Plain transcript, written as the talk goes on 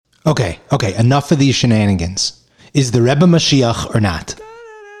Okay, enough of these shenanigans. Is the Rebbe Mashiach or not?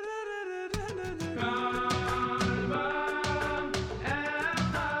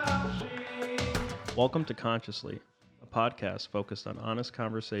 Welcome to Consciously, a podcast focused on honest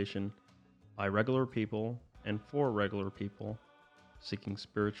conversation by regular people and for regular people seeking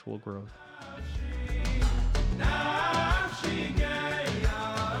spiritual growth.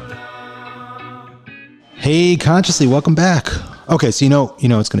 Hey, Consciously, welcome back. Okay, so you know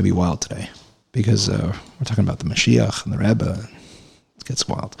it's going to be wild today because we're talking about the Mashiach and the Rebbe. It gets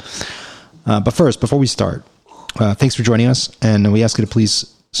wild. But first, before we start, thanks for joining us, and we ask you to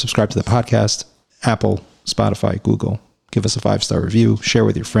please subscribe to the podcast, Apple, Spotify, Google. Give us a 5-star review, share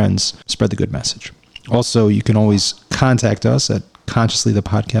with your friends, spread the good message. Also, you can always contact us at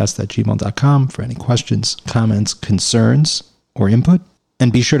consciouslythepodcast@gmail.com for any questions, comments, concerns, or input.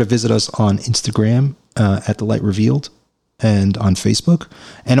 And be sure to visit us on Instagram at The Light Revealed and on Facebook.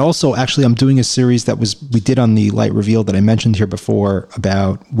 And also, actually, I'm doing a series we did on The Light Revealed that I mentioned here before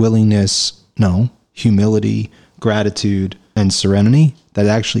about humility, gratitude, and serenity that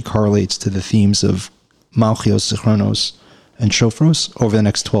actually correlates to the themes of Malchios, Zichronos, and Shofros over the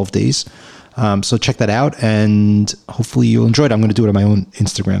next 12 days. So check that out, and hopefully you'll enjoy it. I'm going to do it on my own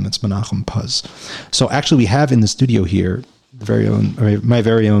Instagram. It's Menachem Puz. So actually, we have in the studio here my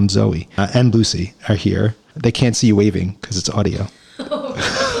very own Zoe and Lucy are here. They can't see you waving because it's audio.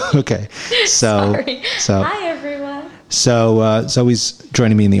 Oh. Okay. Sorry. Hi, everyone. So Zoe's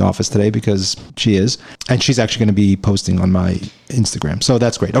joining me in the office today because she is, and she's actually going to be posting on my Instagram. So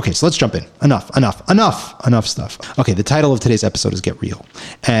that's great. Okay, so let's jump in. Enough stuff. Okay, the title of today's episode is Get Real.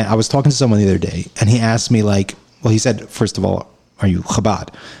 And I was talking to someone the other day, and he asked me he said, first of all, are you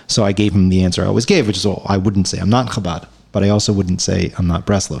Chabad? So I gave him the answer I always gave, which is, I wouldn't say I'm not Chabad, but I also wouldn't say I'm not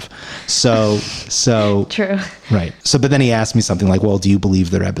Breslov. So True. Right. So, but then he asked me something like, well, do you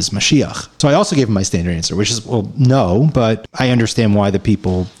believe the Rebbe is Mashiach? So I also gave him my standard answer, which is, well, no, but I understand why the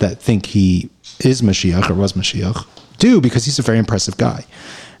people that think he is Mashiach or was Mashiach do, because he's a very impressive guy.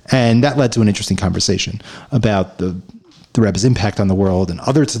 And that led to an interesting conversation about the Rebbe's impact on the world and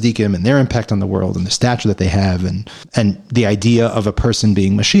other tzaddikim and their impact on the world and the stature that they have and the idea of a person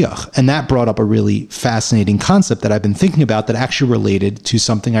being Mashiach. And that brought up a really fascinating concept that I've been thinking about that actually related to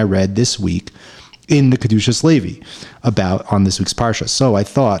something I read this week in the Kedushas Levi on this week's Parsha. So I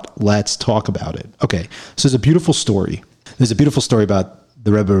thought, let's talk about it. Okay, so there's a beautiful story. There's a beautiful story about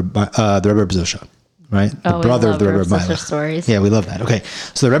the Rebbe Zusha. Right? The brother of the Rebbe Maila. Stories. Yeah, we love that. Okay.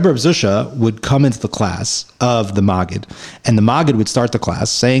 So the Rebbe of Zusha would come into the class of the Maggid, and the Maggid would start the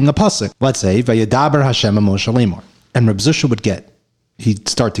class saying a pasuk. Let's say, Vayadaber Hashem Moshe Lemor. And Rebbe Zusha he'd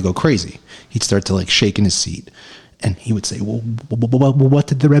start to go crazy. He'd start to shake in his seat. And he would say, well, what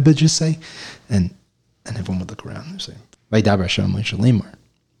did the Rebbe just say? And everyone would look around and say, Vayadaber Hashem Moshe Lemor.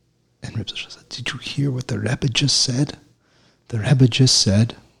 And Rebbe Zusha said, did you hear what the Rebbe just said? The Rebbe just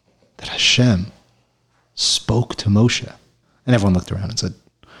said that Hashem spoke to Moshe. And everyone looked around and said,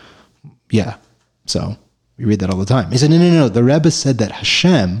 yeah. So we read that all the time. He said, no. The Rebbe said that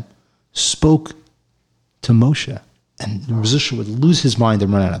Hashem spoke to Moshe. And Rebbe Zusha would lose his mind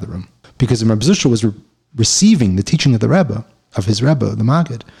and run out of the room. Because when Rebbe Zusha was receiving the teaching of the Rebbe, of his Rebbe, the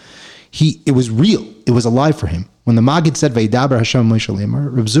Maggid, it was real. It was alive for him. When the Maggid said, Vaydaber Hashem Moshe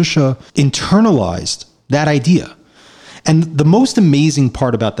Lemor, Rebbe Zusha internalized that idea. And the most amazing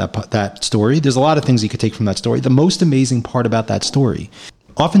part about that story, there's a lot of things you could take from that story. The most amazing part about that story,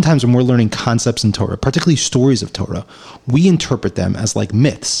 oftentimes when we're learning concepts in Torah, particularly stories of Torah, we interpret them as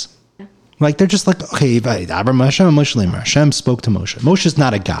myths. They're just okay, Hashem spoke to Moshe. Moshe's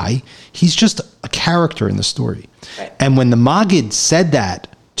not a guy. He's just a character in the story. Right. And when the Maggid said that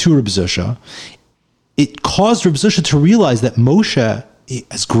to Rebbe Zusha, it caused Rebbe Zusha to realize that Moshe,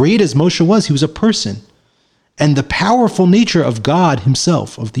 as great as Moshe was, he was a person. And the powerful nature of God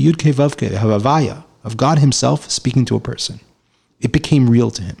himself, of the Yud-Kei Vav-Kei, Havavaya, of God himself speaking to a person, it became real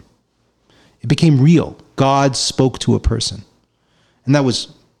to him. It became real. God spoke to a person. And that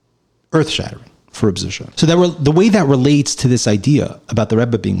was earth-shattering for Rebbe Zusha. So the way that relates to this idea about the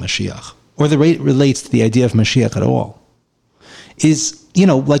Rebbe being Mashiach, or the way it relates to the idea of Mashiach at all, is,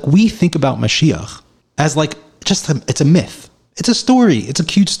 we think about Mashiach as it's a myth. It's a story. It's a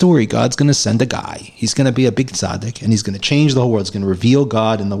cute story. God's going to send a guy. He's going to be a big tzaddik, and he's going to change the whole world. He's going to reveal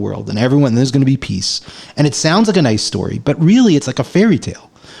God in the world, and there's going to be peace. And it sounds like a nice story, but really it's like a fairy tale.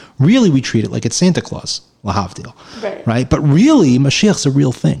 Really, we treat it like it's Santa Claus, lahavdil, right? But really, Mashiach's a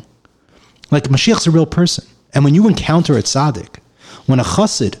real thing. Mashiach's a real person. And when you encounter a tzaddik, when a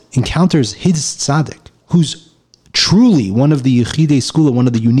chassid encounters his tzaddik, who's truly one of the Yechidei Skula, one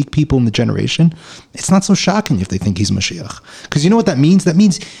of the unique people in the generation, it's not so shocking if they think he's Mashiach. Because you know what that means? That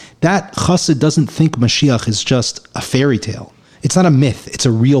means that chassid doesn't think Mashiach is just a fairy tale. It's not a myth. It's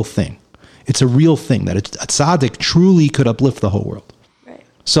a real thing. It's a real thing that a tzaddik truly could uplift the whole world. Right.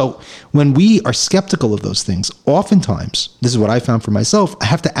 So when we are skeptical of those things, oftentimes, this is what I found for myself, I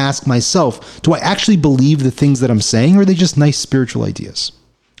have to ask myself, do I actually believe the things that I'm saying, or are they just nice spiritual ideas?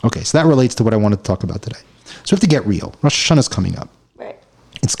 Okay, so that relates to what I wanted to talk about today. So we have to get real. Rosh Hashanah is coming up. Right.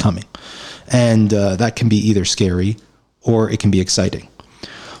 It's coming. And that can be either scary or it can be exciting.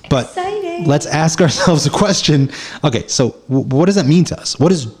 But let's ask ourselves a question. Okay, so what does that mean to us? What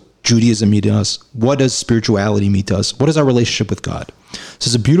does Judaism mean to us? What does spirituality mean to us? What is our relationship with God? So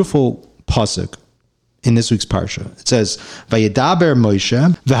it's a beautiful pasuk in this week's parsha. It says, "Vayedaber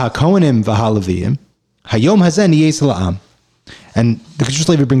Moshe v'hakohanim v'haLevim hayom hazen niyes la'am." And the Kedushas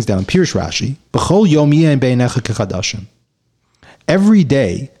Levi brings down Pirush Rashi, "B'chol yom yeh beinecha kechadashim." Every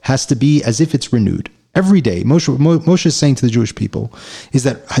day has to be as if it's renewed. Every day, Moshe is saying to the Jewish people, is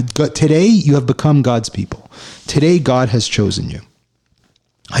that today you have become God's people. Today God has chosen you.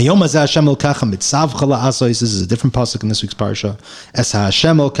 Hayom hazeh Hashem elkacha mitzavcha la'asos. This is a different pasuk in this week's parsha. Es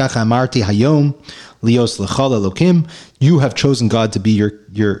ha'Hashem elkacha amarti hayom lios l'chal elokim. You have chosen God to be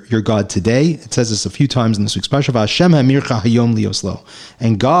your God today. It says this a few times in this week's parsha. V'Hashem hamircha hayom lios lo.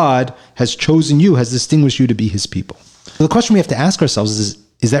 And God has chosen you, has distinguished you to be His people. So the question we have to ask ourselves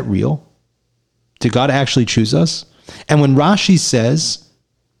is that real? Did God actually choose us? And when Rashi says,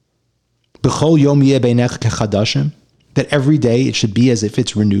 B'chol yom yeh beinecha kechadashim, that every day it should be as if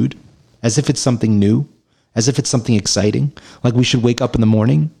it's renewed, as if it's something new, as if it's something exciting, like we should wake up in the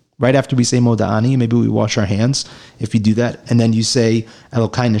morning, right after we say Moda'ani, maybe we wash our hands, if you do that, and then you say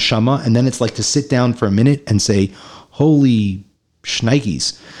Elokai Neshama, and then it's like to sit down for a minute and say, holy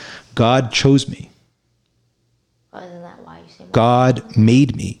shnikes, God chose me. Isn't that why you say God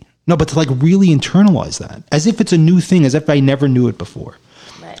made me. No, but to like really internalize that, as if it's a new thing, as if I never knew it before.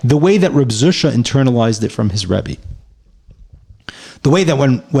 Right. The way that Reb Zusha internalized it from his Rebbe. The way that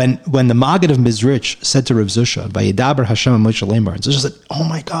when the Maggid of Mizrich said to Reb Zusha, "Vayedaber Hashem Moshe Lemar," Zusha said, "Oh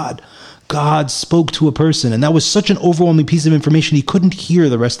my God, God spoke to a person," and that was such an overwhelming piece of information he couldn't hear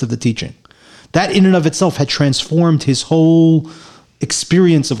the rest of the teaching. That in and of itself had transformed his whole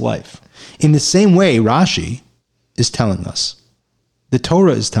experience of life. In the same way, Rashi is telling us, the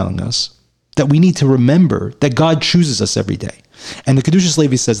Torah is telling us that we need to remember that God chooses us every day. And the Kedushas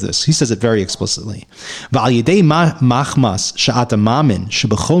Levi says this. He says it very explicitly.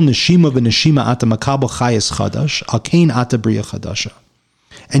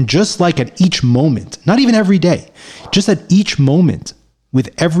 And just like at each moment, not even every day, just at each moment, with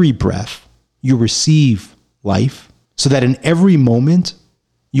every breath, you receive life, so that in every moment,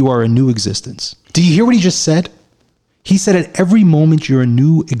 you are a new existence. Do you hear what he just said? He said at every moment, you're a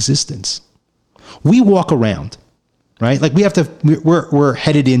new existence. We walk around, right? Like we're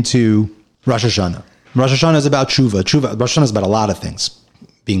headed into Rosh Hashanah. Rosh Hashanah is about tshuva. Rosh Hashanah is about a lot of things.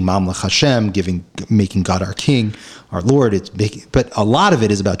 Being Mamlech Hashem, making God our King, our Lord. But a lot of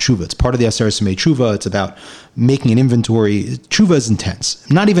it is about tshuva. It's part of the Aseret Simei Tshuva. It's about making an inventory. Tshuva is intense.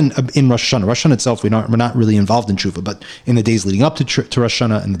 Not even in Rosh Hashanah. Rosh Hashanah itself, we're not really involved in tshuva. But in the days leading up to Rosh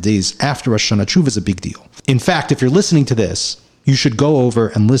Hashanah and the days after Rosh Hashanah, tshuva is a big deal. In fact, if you're listening to this, you should go over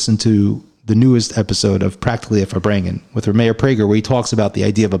and listen to the newest episode of Practically Efra Brangen with Meir Prager, where he talks about the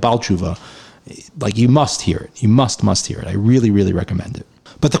idea of a Baal Tshuva. Like, you must hear it. You must hear it. I really, really recommend it.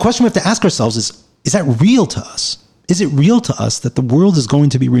 But the question we have to ask ourselves is that real to us? Is it real to us that the world is going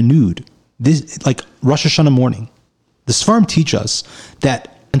to be renewed? This, like Rosh Hashanah morning. The Sfarim teach us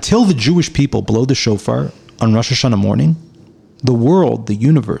that until the Jewish people blow the shofar on Rosh Hashanah morning, the world, the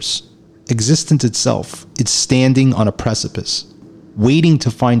universe, existence itself, is standing on a precipice, waiting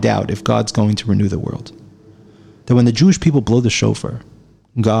to find out if God's going to renew the world. That when the Jewish people blow the shofar,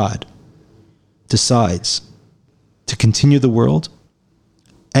 God decides to continue the world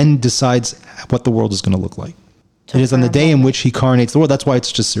and decides what the world is going to look like. It is on the day in which he coronates the world. That's why it's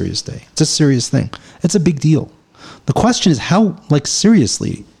such a serious day. It's a serious thing. It's a big deal. The question is, how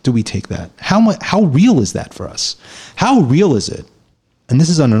seriously do we take that? How real is that for us? How real is it? And this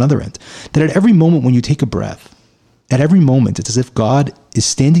is on another end, that at every moment when you take a breath, at every moment, it's as if God is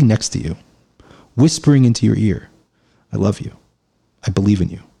standing next to you, whispering into your ear, I love you. I believe in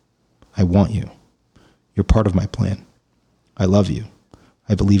you. I want you. You're part of my plan. I love you.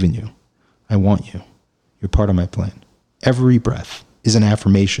 I believe in you. I want you. You're part of my plan. Every breath is an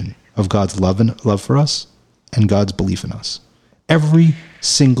affirmation of God's love for us and God's belief in us. Every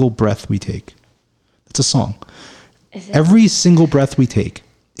single breath we take. It's a song. Every single breath we take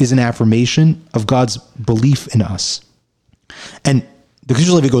is an affirmation of God's belief in us. And the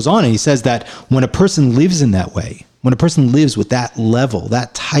Kedushas Levi goes on and he says that when a person lives in that way, when a person lives with that level,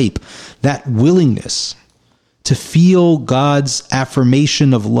 that type, that willingness to feel God's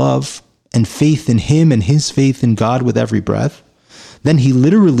affirmation of love and faith in him and his faith in God with every breath, then he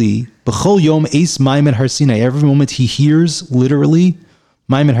literally, b'chol yom eis maimed har Sinai, every moment he hears literally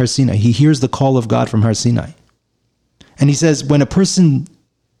maimed har Sinai, he hears the call of God from Har Sinai. And he says when a person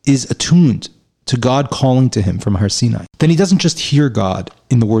is attuned to God calling to him from Har Sinai, then he doesn't just hear God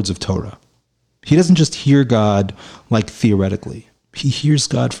in the words of Torah. He doesn't just hear God like theoretically. He hears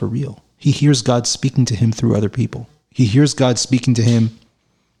God for real. He hears God speaking to him through other people. He hears God speaking to him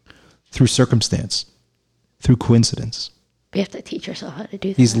through circumstance, through coincidence. We have to teach ourselves how to do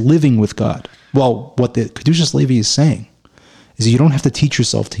that. He's living with God. Well, what the Kedushas Levi is saying is you don't have to teach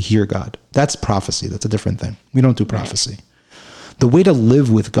yourself to hear God. That's prophecy. That's a different thing. We don't do prophecy. Right. The way to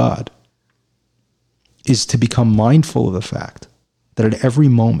live with God is to become mindful of the fact that at every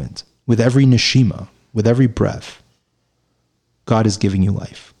moment, with every neshima, with every breath, God is giving you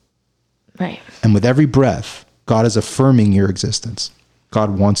life. Right. And with every breath, God is affirming your existence.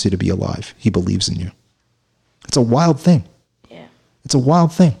 God wants you to be alive. He believes in you. It's a wild thing. Yeah. It's a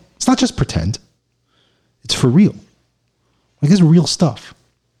wild thing. It's not just pretend. It's for real. Like, it's real stuff.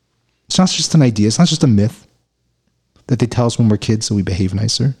 It's not just an idea. It's not just a myth that they tell us when we're kids so we behave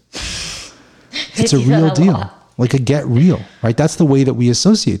nicer. It's a real deal. Like a get real, right? That's the way that we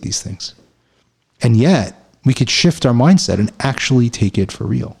associate these things. And yet, we could shift our mindset and actually take it for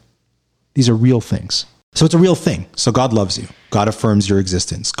real. These are real things. So it's a real thing. So God loves you. God affirms your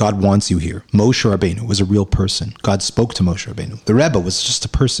existence. God wants you here. Moshe Rabbeinu was a real person. God spoke to Moshe Rabbeinu. The Rebbe was just a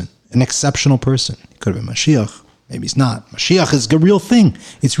person, an exceptional person. He could have been Mashiach. Maybe he's not. Mashiach is a real thing.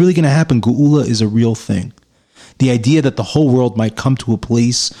 It's really going to happen. Geula is a real thing. The idea that the whole world might come to a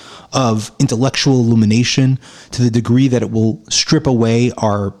place of intellectual illumination to the degree that it will strip away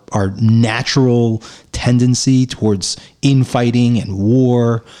our natural tendency towards infighting and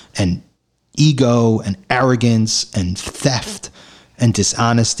war and ego and arrogance and theft and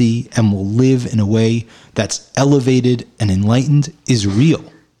dishonesty, and will live in a way that's elevated and enlightened is real.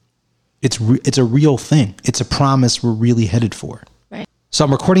 It's a real thing. It's a promise we're really headed for. Right. So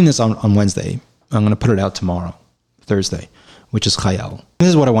I'm recording this on Wednesday. I'm going to put it out tomorrow, Thursday, which is Chayal. This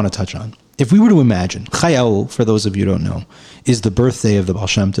is what I want to touch on. If we were to imagine, Chayal, for those of you who don't know, is the birthday of the Baal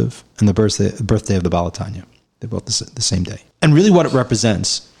Shem Tov and the birthday of the Baal Tanya. They're both the same day. And really what it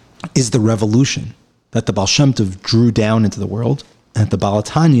represents is the revolution that the Baal Shem Tov drew down into the world, and the Baal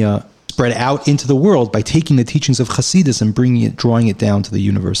Tanya spread out into the world by taking the teachings of Hasidus and drawing it down to the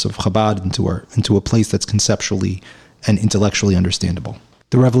universe of Chabad, into a place that's conceptually and intellectually understandable.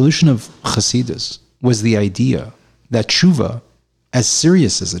 The revolution of Hasidus was the idea that tshuva, as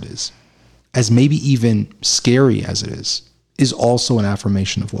serious as it is, as maybe even scary as it is also an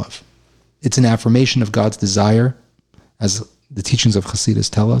affirmation of love. It's an affirmation of God's desire, as the teachings of Hasidus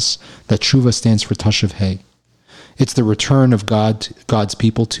tell us, that tshuva stands for tashuv hey. It's the return of God's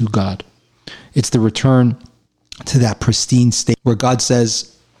people to God. It's the return to that pristine state where God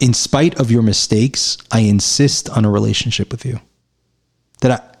says, in spite of your mistakes, I insist on a relationship with you.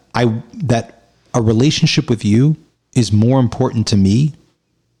 That a relationship with you is more important to me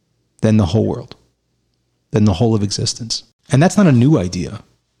than the whole world, than the whole of existence. And that's not a new idea.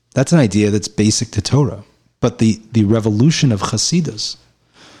 That's an idea that's basic to Torah. But the revolution of Hasidus,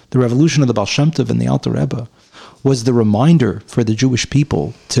 the revolution of the Baal Shem Tov and the Alter Rebbe, was the reminder for the Jewish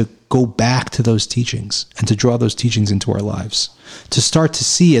people to go back to those teachings and to draw those teachings into our lives. To start to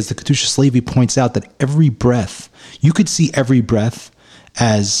see, as the Kedushas Levi points out, that every breath, you could see every breath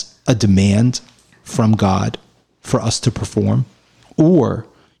as a demand from God for us to perform, or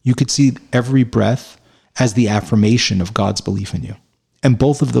you could see every breath as the affirmation of God's belief in you. And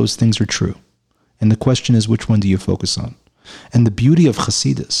both of those things are true. And the question is, which one do you focus on? And the beauty of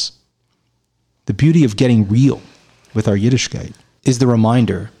Hasidus, the beauty of getting real with our Yiddishkeit, is the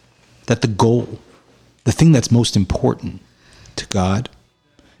reminder that the goal, the thing that's most important to God,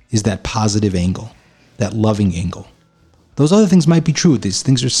 is that positive angle, that loving angle. Those other things might be true. These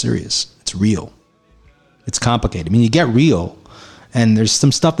things are serious. It's real. It's complicated. I mean, you get real, and there's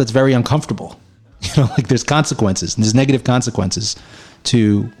some stuff that's very uncomfortable. Like there's consequences, and there's negative consequences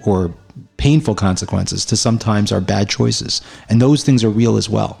to, or painful consequences to sometimes our bad choices. And those things are real as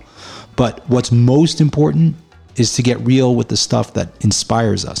well. But what's most important is to get real with the stuff that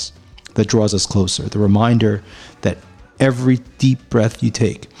inspires us, that draws us closer. The reminder that every deep breath you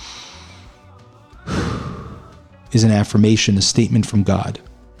take is an affirmation, a statement from God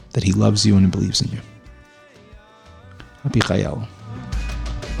that He loves you and believes in you. Happy Chayal.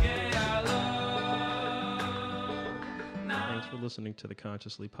 listening to the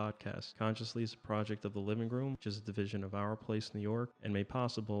Consciously podcast. Consciously is a project of the Living Room, which is a division of Our Place New York, and made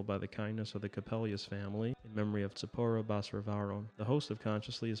possible by the kindness of the Capelius family in memory of Tzipora Basravaron. The host of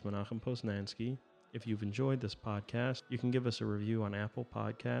Consciously is Menachem Poznansky. If you've enjoyed this podcast, you can give us a review on Apple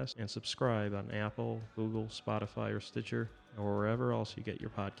Podcasts and subscribe on Apple, Google, Spotify, or Stitcher, or wherever else you get your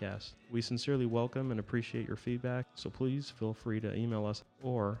podcasts. We sincerely welcome and appreciate your feedback, so please feel free to email us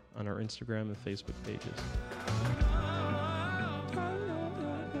or on our Instagram and Facebook pages.